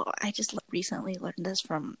I just recently learned this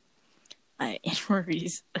from in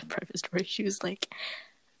Marie's private story. She was like,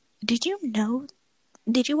 did you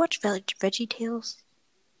watch VeggieTales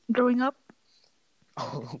growing up?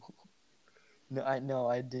 Oh no,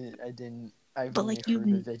 I didn't. I've but only like heard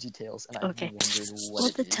of VeggieTales, and I wondered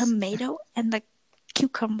what the tomato and the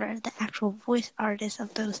cucumber, the actual voice artists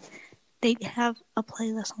of those, they have a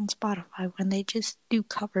playlist on Spotify when they just do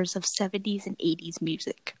covers of 70s and 80s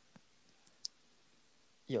music.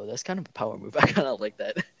 Yo, that's kind of a power move. I kind of like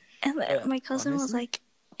that. And my cousin was like,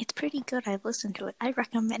 it's pretty good. I've listened to it. I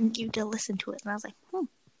recommend you to listen to it. And I was like,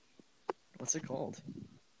 What's it called?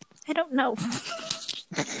 I don't know.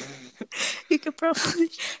 You could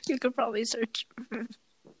probably search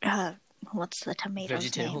what's the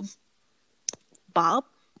tomato's name? Bob?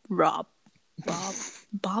 Bob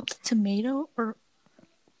the tomato, or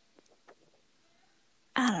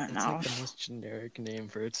I don't It's know. like the most generic name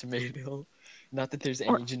for a tomato. Not that there's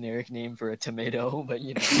Or- any generic name for a tomato, but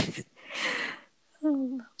you know.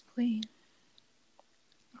 Oh, lovely.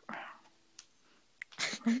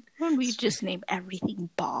 When we just name everything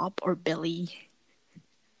Bob or Billy.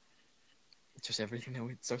 Just everything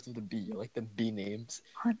that starts with a B, like the B names.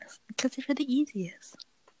 Honestly, because they're the easiest.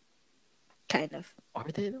 Kind of. Are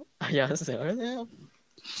they though? Yeah, I was saying, are they?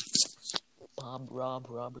 Bob, Rob,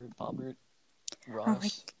 Robert, Bobbert,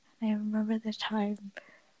 Ross. I remember the time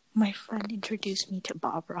my friend introduced me to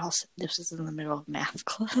Bob Ross. This was in the middle of math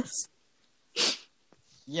class.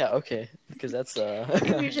 Yeah, okay, because that's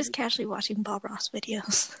And we were just casually watching Bob Ross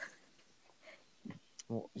videos.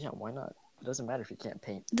 Well, yeah, why not? It doesn't matter if you can't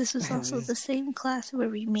paint. This was also the same class where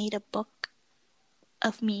we made a book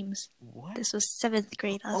of memes. What? This was 7th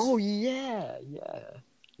grade. Oh yeah.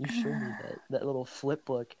 You showed me that little flip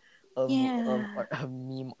book of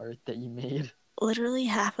meme art that you made. Literally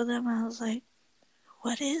half of them, I was like,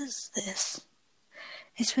 "What is this?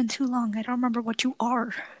 It's been too long. I don't remember what you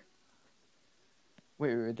are."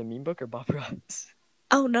 Wait, the meme book or Bob Ross?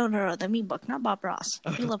 Oh no, the meme book, not Bob Ross.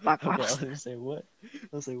 We love Bob Okay, Ross. I was gonna say what?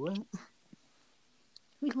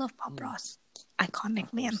 We love Bob Ross.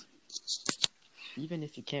 Iconic man. Even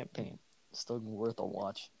if you can't paint, it's still worth a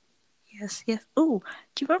watch. Yes. Oh,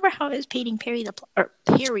 do you remember how I was painting Perry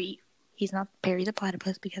Perry? He's not Perry the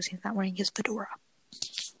Platypus because he's not wearing his fedora.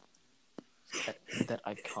 That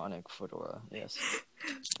iconic fedora, yes.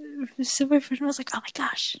 So my friend was like, "Oh my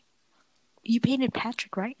gosh, you painted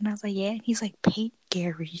Patrick, right?" And I was like, "Yeah." And he's like, "Paint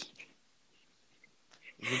Gary."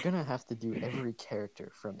 You're gonna have to do every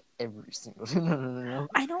character from every single. No.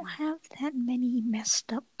 I don't have that many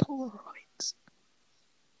messed up Polaroids.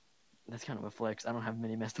 That's kind of a flex. I don't have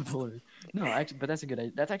many messed up Polaroids. No, actually, but that's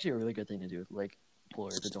actually a really good thing to do. Like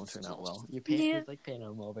Polaroids that don't turn out well, you paint paint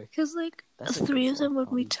them over. Because that's 3 of them when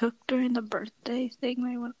we took during the birthday thing,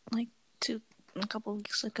 I went to a couple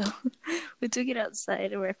weeks ago. We took it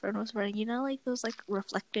outside, and my friend was wearing those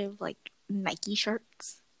reflective Nike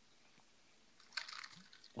shirts.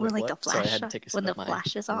 Where the flash when the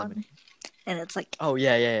flash is on, and it's like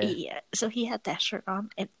yeah. So he had that shirt on,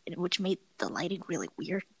 and which made the lighting really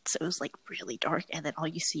weird. So it was really dark, and then all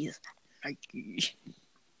you see is Nike.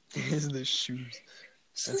 Is the shoes?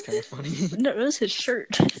 That's kind of funny. No, it was his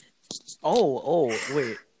shirt. Oh,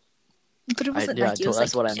 wait. But it wasn't Nike. It was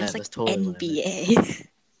that's what I meant. It was that's totally NBA.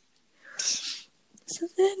 So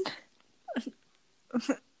then,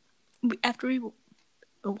 after we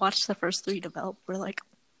watched the first 3 develop, we're like,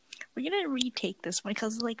 we're gonna retake this one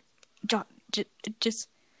because John, just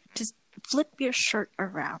flip your shirt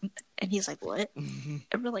around, and he's like, "What?"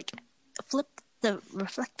 And we're like, flip the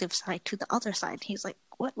reflective side to the other side. And he's like,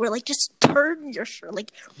 "What?" We're like, just turn your shirt,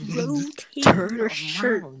 rotate your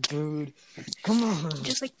shirt, dude. Come on,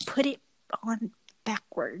 just put it on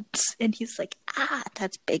backwards. And he's like,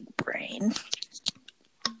 that's big brain.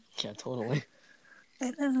 Yeah, totally.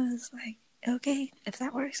 And I was like, okay, if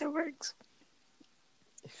that works, it works.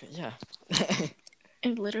 Yeah.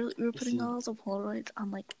 And literally, we were putting all the Polaroids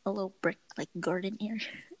on a little brick garden area,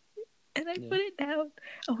 and I put it down.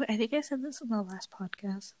 Oh, wait, I think I said this in the last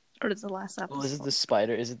podcast or the last episode. Oh, is it the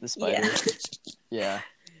spider? Yeah.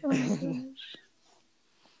 Oh my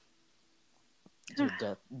gosh.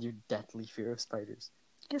 Your deathly fear of spiders.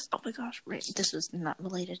 Yes. Oh my gosh. Right. This was not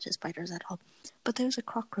related to spiders at all, but there was a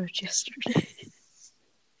cockroach yesterday.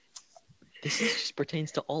 This just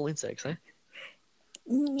pertains to all insects, huh?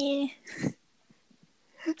 Yeah.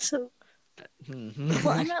 So, well,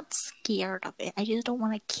 I'm not scared of it. I just don't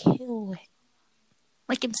want to kill it.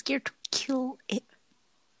 I'm scared to kill it.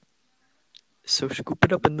 So scoop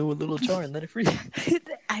it up into a little jar and let it freeze.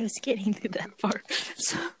 I was getting to that part.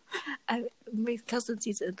 So, my cousin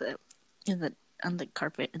sees it on the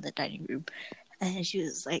carpet in the dining room, and she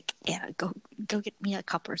was like, "Yeah, go get me a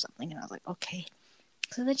cup or something." And I was like, "Okay."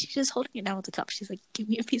 So then she's just holding it down with the cup. She's like, "Give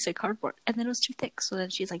me a piece of cardboard." And then it was too thick. So then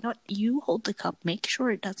she's like, "No, you hold the cup. Make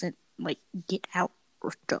sure it doesn't, get out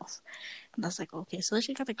or stuff." And I was like, "Okay." So then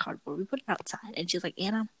she got the cardboard. We put it outside. And she's like,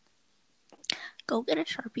 "Anna, go get a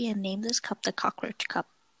Sharpie and name this cup the cockroach cup."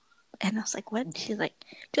 And I was like, "What?" She's like,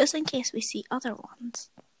 "Just in case we see other ones.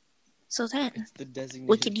 So then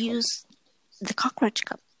we could use the cockroach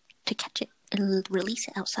cup to catch it and release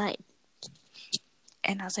it outside."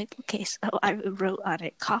 And I was like, "Okay." So I wrote on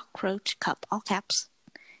it, "Cockroach cup," all caps.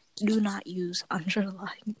 Do not use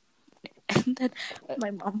underline. And then my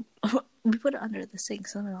mom, we put it under the sink.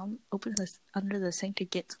 So my mom opened this under the sink to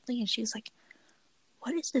get something, and she was like,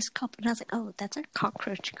 "What is this cup?" And I was like, "Oh, that's our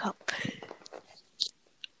cockroach cup."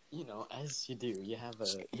 You know, as you do, you have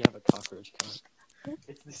a cockroach cup.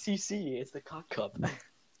 It's the CC. It's the cock cup.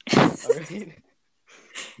 All right.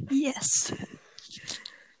 Yes.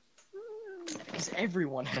 Because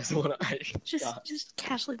everyone has one. Just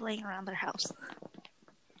casually laying around their house.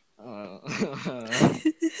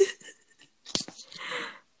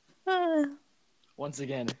 Once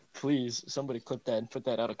again, please, somebody clip that and put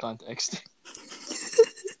that out of context.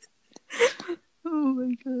 Oh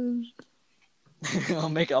my gosh. I'll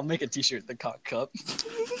make a t-shirt, the cock cup.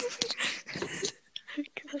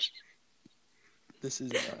 Gosh. This has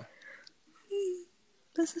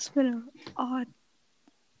been an odd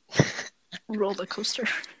roller coaster.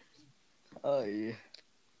 yeah.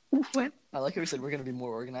 What? I like how we said we're gonna be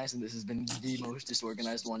more organized, and this has been the most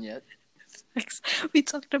disorganized one yet. We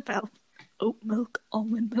talked about oat milk,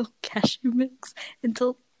 almond milk, cashew milks,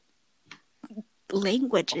 until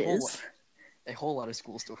languages. A whole lot of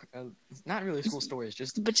school stories. Not really school stories,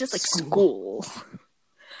 just like school.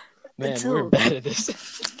 Man, we're bad at this.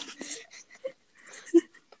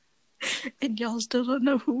 And y'all still don't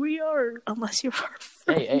know who we are unless you're our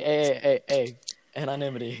friends. Hey.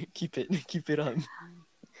 Anonymity. Keep it up.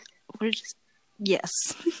 We're just... Yes.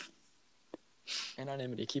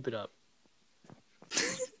 Anonymity. Keep it up.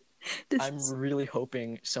 I'm really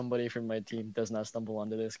hoping somebody from my team does not stumble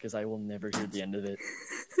onto this, because I will never hear the end of it.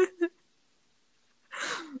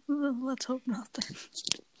 Well, let's hope not then.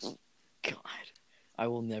 God. I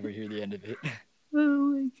will never hear the end of it.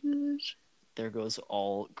 Oh my gosh. There goes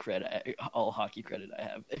all hockey credit I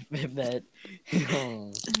have. If that...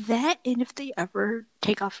 Oh. That, and if they ever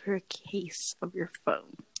take off your case of your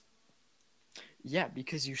phone. Yeah,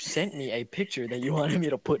 because you sent me a picture that you wanted me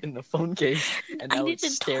to put in the phone case, and I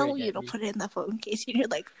didn't tell you to put it in the phone case, and you're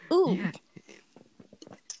like, ooh.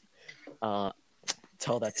 Yeah.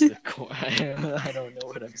 Tell that to the core. I don't know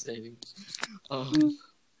what I'm saying.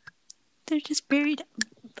 They're just buried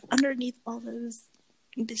underneath all those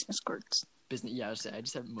business cards. Yeah, I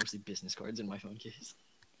just have mostly business cards in my phone case.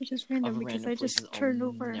 It's just random because I just turned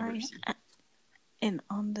over and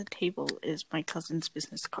on the table is my cousin's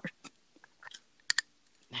business card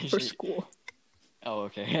for school. Oh,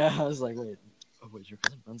 okay. Yeah, I was like, wait, your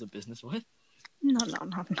cousin runs a business? What? No.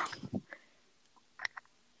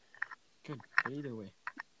 Good. But either way,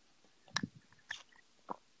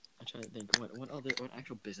 I'm trying to think. What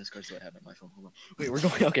actual business cards do I have on my phone? Hold on. Wait, we're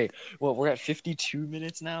going. Okay. Well, we're at 52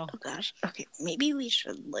 minutes now. Oh gosh. Okay, maybe we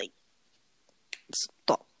should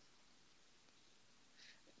stop.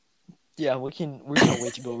 Yeah, we're gonna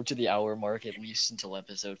wait to go to the hour mark at least until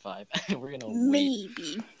episode 5. We're gonna wait.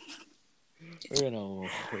 Maybe. We're gonna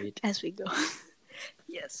wait as we go.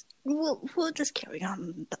 Yes, we'll just carry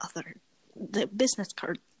on the business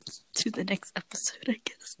card to the next episode, I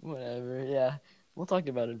guess. Whatever. Yeah, we'll talk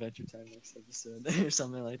about Adventure Time next episode or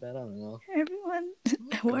something like that. I don't know. Everyone,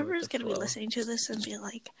 whoever's gonna be listening to this and be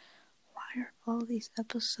like, "Why are all these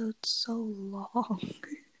episodes so long?"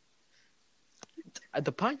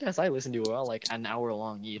 The podcasts I listen to are all like an hour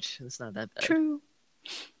long each. It's not that bad. True.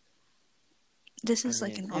 This is a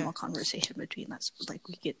normal conversation between us. Like,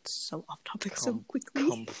 we get so off topic so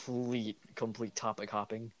quickly. Complete topic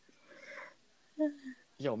hopping.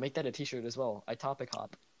 Yo, make that a t-shirt as well. I topic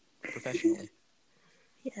hop professionally.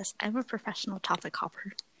 Yes, I'm a professional topic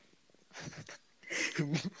hopper.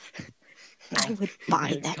 I would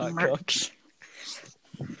buy that merch.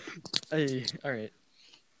 Hey, all right.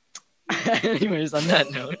 Anyways, on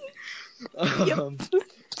that note,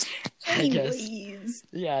 I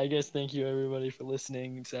guess thank you everybody for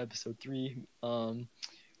listening to episode 3.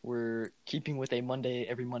 We're keeping with a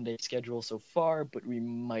every Monday schedule so far, but we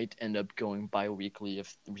might end up going bi-weekly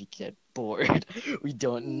if we get bored. We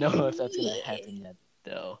don't know if that's gonna happen yet,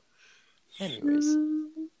 though. Anyways,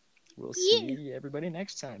 we'll see everybody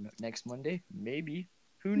next time. Next Monday, maybe.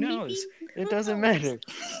 Who knows? It doesn't matter.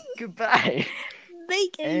 Goodbye.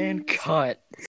 Bacon. And cut.